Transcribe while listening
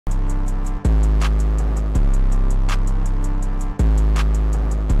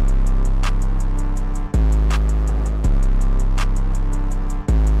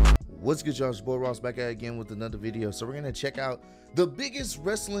What's good, y'all? It's your boy Ross back at it again with another video. So we're gonna check out the biggest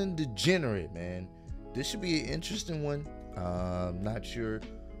wrestling degenerate, man. This should be an interesting one. Not sure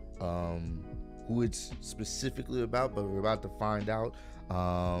who it's specifically about, but we're about to find out.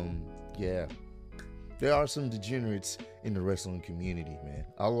 Yeah, there are some degenerates in the wrestling community, man.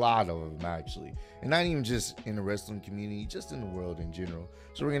 A lot of them, actually. And not even just in the wrestling community, just in the world in general.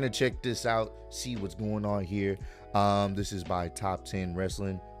 So we're gonna check this out, see what's going on here. This is by Top 10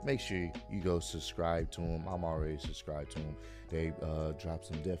 Wrestling. Make sure you go subscribe to them. I'm already subscribed to them. They drop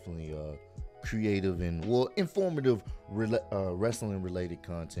some definitely creative and informative wrestling related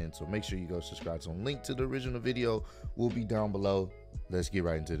content, so make sure you go subscribe to them. Link to the original video will be down below. Let's get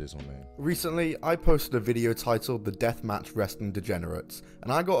right into this one, man. Recently, I posted a video titled The Deathmatch Wrestling Degenerates,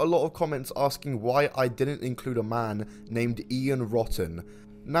 and I got a lot of comments asking why I didn't include a man named Ian Rotten.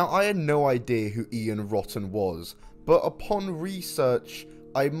 Now, I had no idea who Ian Rotten was, but upon research,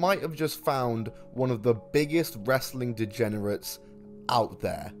 I might have just found one of the biggest wrestling degenerates out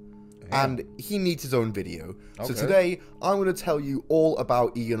there. Yeah. And he needs his own video. Okay. So today, I'm going to tell you all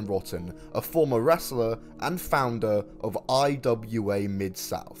about Ian Rotten, a former wrestler and founder of IWA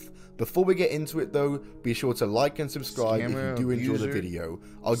Mid-South. Before we get into it though, be sure to like and subscribe if you do enjoy the video.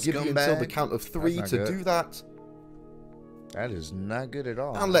 I'll give you until the count of 3 to do that. That is not good at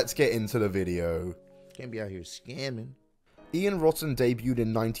all. And let's get into the video. Can't be out here scamming. Ian Rotten debuted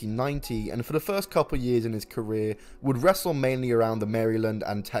in 1990, and for the first couple years in his career would wrestle mainly around the Maryland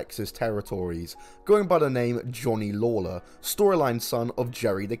and Texas territories, going by the name Johnny Lawler, storyline son of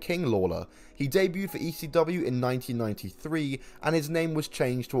Jerry the King Lawler. He debuted for ECW in 1993, and his name was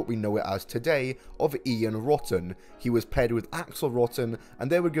changed to what we know it as today, of Ian Rotten. He was paired with Axel Rotten,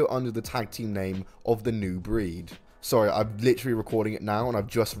 and they would go under the tag team name of The New Breed. Sorry, I'm literally recording it now, and I've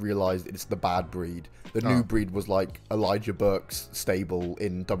just realized it's The Bad Breed. The New Breed was like Elijah Burke's stable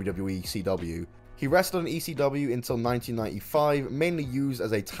in WWE CW. He wrestled in ECW until 1995, mainly used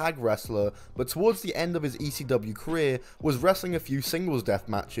as a tag wrestler, but towards the end of his ECW career was wrestling a few singles death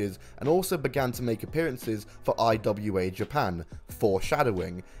matches and also began to make appearances for IWA Japan,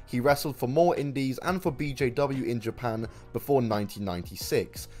 foreshadowing. He wrestled for more indies and for BJW in Japan before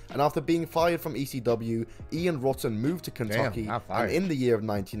 1996, and after being fired from ECW, Ian Rotten moved to Kentucky, and in the year of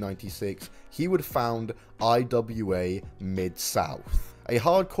 1996, he would found IWA Mid-South, a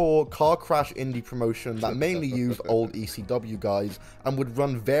hardcore car crash indie promotion that mainly used old ECW guys and would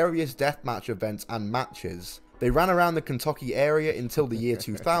run various deathmatch events and matches. They ran around the Kentucky area until the year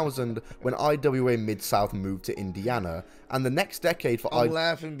 2000 when IWA Mid-South moved to Indiana, and the next decade for I'm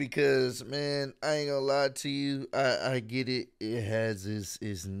laughing because, man, I ain't gonna lie to you, I get it. It has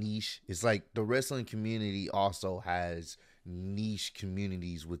its niche. It's like the wrestling community also has niche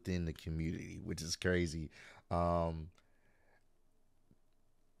communities within the community, which is crazy.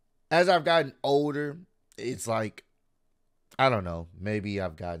 As I've gotten older, it's like, I don't know, maybe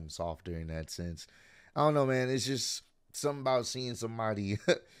I've gotten softer in that sense. I don't know, man. It's just something about seeing somebody,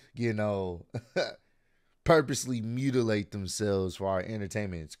 you know, purposely mutilate themselves for our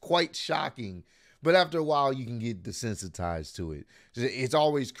entertainment. It's quite shocking, but after a while, you can get desensitized to it. It's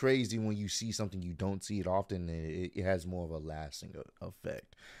always crazy when you see something you don't see it often, and it has more of a lasting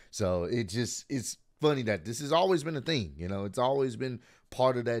effect. So it's funny that this has always been a thing, you know. It's always been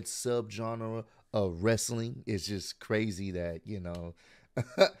part of that subgenre of wrestling. It's just crazy that, you know,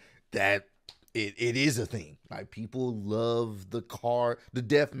 that it is a thing. Like, people love the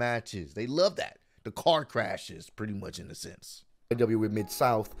death matches. They love that. The car crashes, pretty much, in a sense. IWA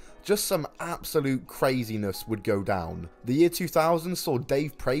Mid-South, just some absolute craziness would go down. The year 2000 saw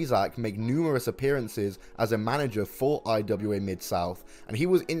Dave Prazak make numerous appearances as a manager for IWA Mid-South, and he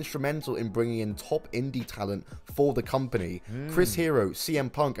was instrumental in bringing in top indie talent for the company. Chris Hero, CM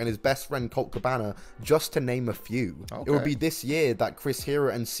Punk, and his best friend Colt Cabana, just to name a few. It would be this year that Chris Hero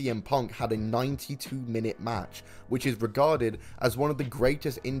and CM Punk had a 92-minute match, which is regarded as one of the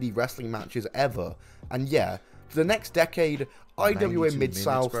greatest indie wrestling matches ever. And yeah, for the next decade, IWA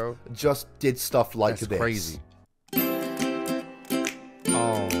Mid-South just did stuff like this. That's crazy.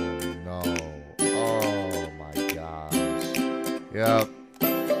 Oh, no. Oh, my gosh. Yep.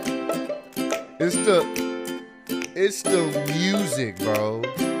 It's the music, bro.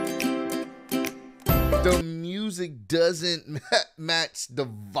 The music doesn't match the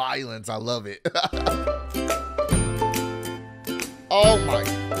violence. I love it. Oh, my.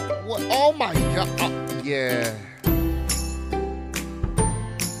 What? Oh, my God. Yeah.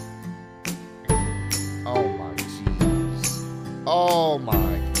 Oh my jeez. Oh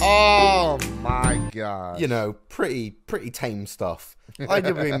my gosh. You know, pretty tame stuff.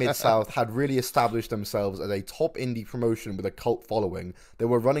 IWA Mid-South had really established themselves as a top indie promotion with a cult following. They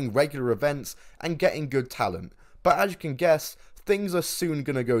were running regular events and getting good talent. But as you can guess, things are soon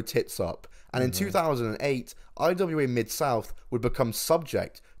gonna go tits up. And in 2008, IWA Mid-South would become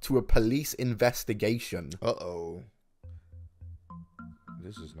subject to a police investigation. Uh-oh.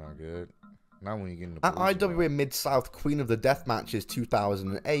 This is not good. Not when you get into At IWA Mid-South Queen of the Death Matches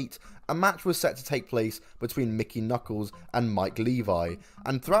 2008, a match was set to take place between Mickey Knuckles and Mike Levi,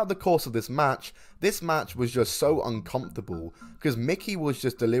 and throughout the course of this match was just so uncomfortable, because Mickey was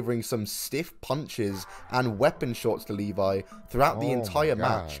just delivering some stiff punches and weapon shots to Levi throughout the entire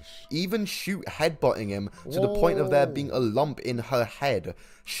match, even shoot headbutting him to the point of there being a lump in her head.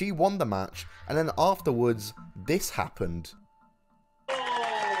 She won the match, and then afterwards, this happened.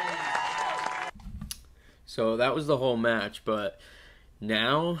 So that was the whole match, but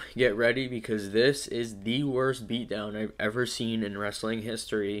now get ready because this is the worst beatdown I've ever seen in wrestling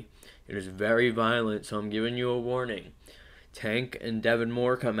history. It is very violent, so I'm giving you a warning. Tank and Devin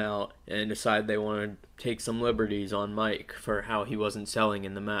Moore come out and decide they want to take some liberties on Mike for how he wasn't selling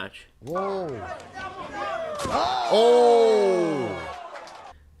in the match. Whoa. Oh!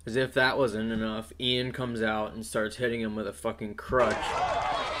 As if that wasn't enough, Ian comes out and starts hitting him with a fucking crutch.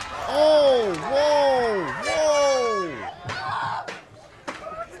 Oh, whoa, whoa!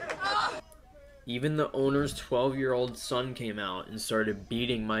 Even the owner's 12-year-old son came out and started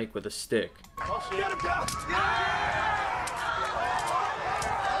beating Mike with a stick.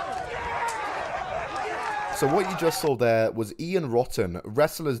 So what you just saw there was Ian Rotten,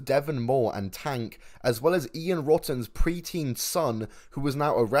 wrestlers Devin Moore and Tank, as well as Ian Rotten's preteen son, who was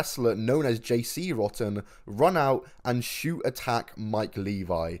now a wrestler known as JC Rotten, run out and shoot attack Mike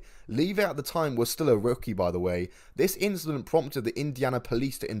Levi. Levi at the time was still a rookie, by the way. This incident prompted the Indiana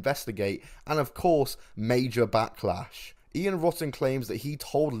police to investigate, and of course, major backlash. Ian Rotten claims that he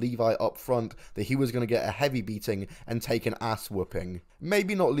told Levi up front that he was going to get a heavy beating and take an ass whooping.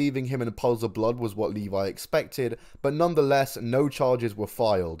 Maybe not leaving him in puddles of blood was what Levi expected, but nonetheless, no charges were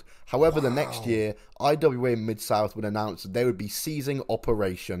filed. However, the next year, IWA Mid-South would announce that they would be ceasing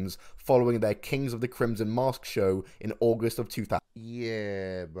operations following their Kings of the Crimson Mask show in August of 2000.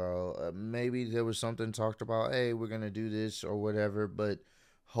 Yeah, bro. Maybe there was something talked about, hey, we're going to do this or whatever, but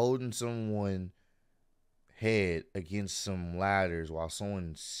holding someone head against some ladders while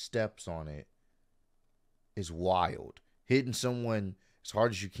someone steps on it is wild. Hitting someone as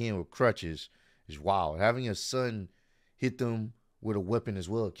hard as you can with crutches is wild. Having a son hit them with a weapon as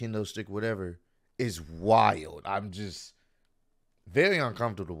well, a kendo stick, whatever, is wild. I'm just very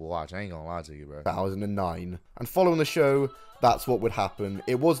uncomfortable to watch. I ain't gonna lie to you, bro. 2009. And following the show, that's what would happen.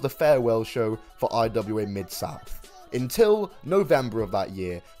 It was the farewell show for IWA Mid-South. Until November of that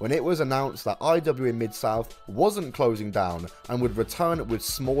year, when it was announced that IWA Mid-South wasn't closing down and would return with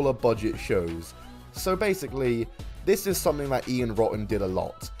smaller budget shows. So basically, this is something that Ian Rotten did a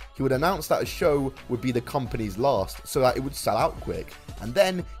lot. He would announce that a show would be the company's last so that it would sell out quick, and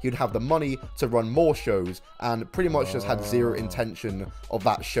then he'd have the money to run more shows, and pretty much just had zero intention of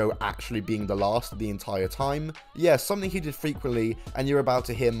that show actually being the last the entire time. Yeah, something he did frequently, and you're about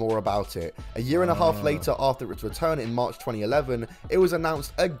to hear more about it. A year and a half later, after its return in March 2011, it was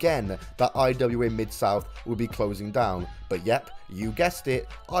announced again that IWA Mid-South would be closing down. But yep, you guessed it,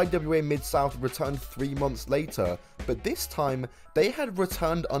 IWA Mid-South returned 3 months later, but this time, they had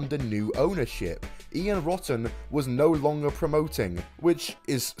returned under new ownership. Ian Rotten was no longer promoting, which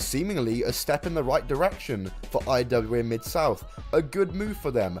is seemingly a step in the right direction for IWA Mid-South, a good move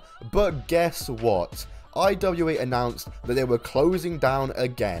for them. But guess what? IWA announced that they were closing down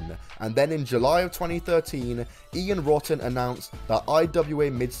again, and then in July of 2013, Ian Rotten announced that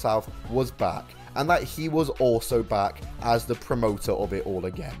IWA Mid-South was back, and that he was also back as the promoter of it all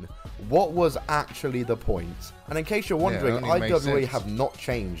again. What was actually the point? And in case you're wondering, IWA have not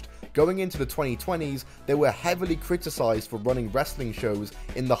changed. Going into the 2020s, they were heavily criticized for running wrestling shows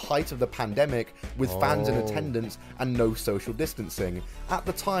in the height of the pandemic with fans in attendance and no social distancing. At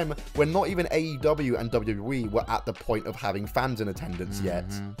the time, when not even AEW and WWE were at the point of having fans in attendance yet.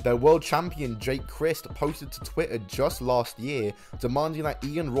 Their world champion Jake Christ posted to Twitter just last year demanding that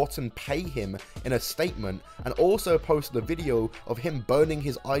Ian Rotten pay him in a statement, and also posted a video of him burning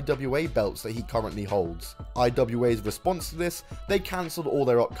his IWA belts that he currently holds. IWA's response to this, they cancelled all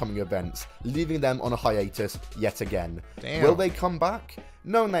their upcoming events, leaving them on a hiatus yet again. Damn. Will they come back?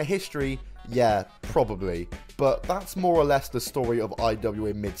 Knowing their history, yeah, probably. But that's more or less the story of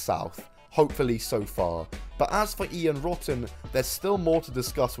IWA Mid-South. Hopefully so far. But as for Ian Rotten, there's still more to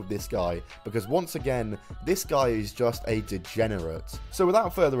discuss with this guy, because once again, this guy is just a degenerate. So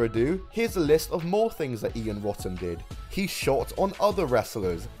without further ado, here's a list of more things that Ian Rotten did. He shot on other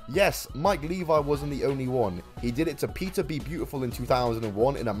wrestlers. Yes, Mike Levi wasn't the only one. He did it to Peter B. Beautiful in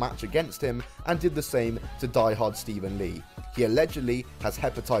 2001 in a match against him, and did the same to diehard Stephen Lee. He allegedly has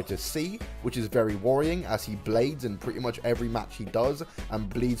hepatitis C, which is very worrying as he blades in pretty much every match he does and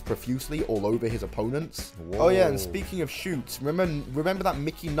bleeds profusely all over his opponents. Whoa. Oh yeah, and speaking of shoots, remember that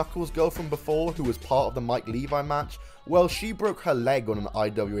Mickey Knuckles girl from before who was part of the Mike Levi match? Well, she broke her leg on an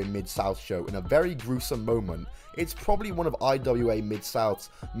IWA Mid-South show in a very gruesome moment. It's probably one of IWA Mid-South's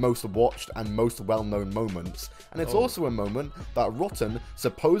most watched and most well-known moments, and it's also a moment that Rotten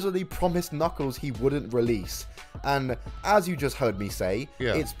supposedly promised Knuckles he wouldn't release. And as you just heard me say,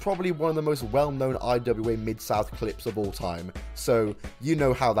 it's probably one of the most well-known IWA Mid-South clips of all time, so you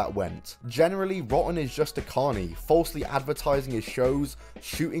know how that went. Generally, Rotten is just a carny, falsely advertising his shows,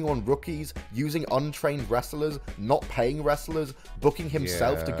 shooting on rookies, using untrained wrestlers, not paying wrestlers, booking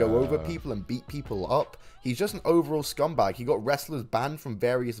himself to go over people and beat people up. He's just an overall scumbag. He got wrestlers banned from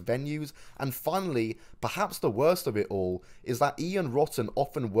various venues. And finally, perhaps the worst of it all, is that Ian Rotten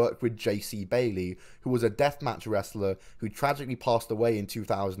often worked with JC Bailey, who was a deathmatch wrestler who tragically passed away in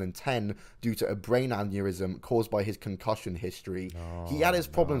 2010 due to a brain aneurysm caused by his concussion history. He had his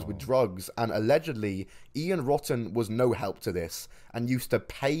problems with drugs, and allegedly, Ian Rotten was no help to this, and used to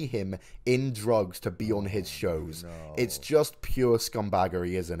pay him in drugs to be on his shows. It's just pure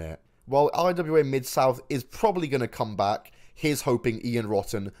scumbaggery, isn't it? While IWA Mid-South is probably going to come back, here's hoping Ian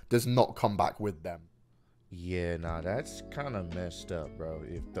Rotten does not come back with them. Yeah, nah, that's kind of messed up, bro.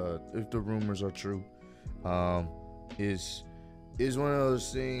 If the rumors are true, is one of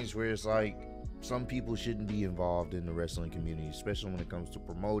those things where it's like some people shouldn't be involved in the wrestling community, especially when it comes to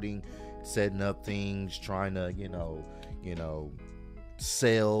promoting, setting up things, trying to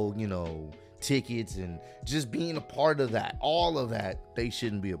sell tickets, and just being a part of that. All of that they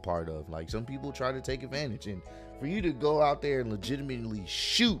shouldn't be a part of. Like, some people try to take advantage, and for you to go out there and legitimately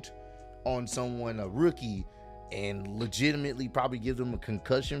shoot on someone, a rookie, and legitimately probably give them a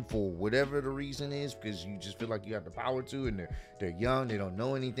concussion for whatever the reason is, because you just feel like you have the power to, and they're young, they don't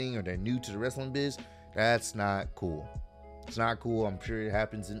know anything, or they're new to the wrestling biz, that's not cool. It's not cool. I'm sure it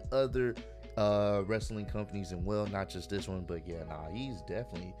happens in other wrestling companies, and well, not just this one, but yeah, nah, he's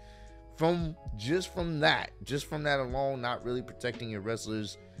definitely from that alone, not really protecting your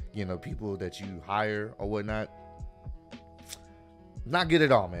wrestlers, people that you hire or whatnot. Not good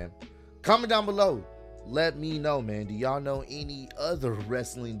at all, man. Comment down below, let me know, man. Do y'all know any other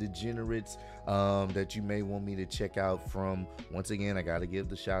wrestling degenerates that you may want me to check out from? Once again, I gotta give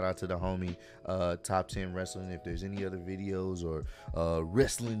the shout out to the homie Top 10 Wrestling. If there's any other videos or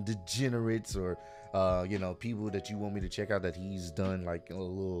wrestling degenerates, or people that you want me to check out that he's done like a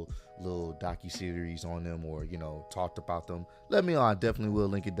little docu-series on them, or talked about them, let me know. I definitely will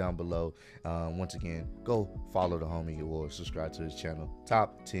link it down below. Once again, go follow the homie or subscribe to his channel,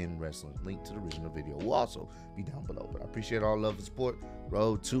 Top 10 Wrestling. Link to the original video will also be down below. But I appreciate all love and support.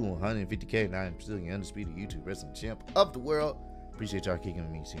 Road to 150K, and I am still the undisputed YouTube wrestling champ of the world. Appreciate y'all kicking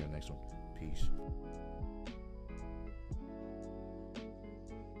with me. See you in the next one. Peace.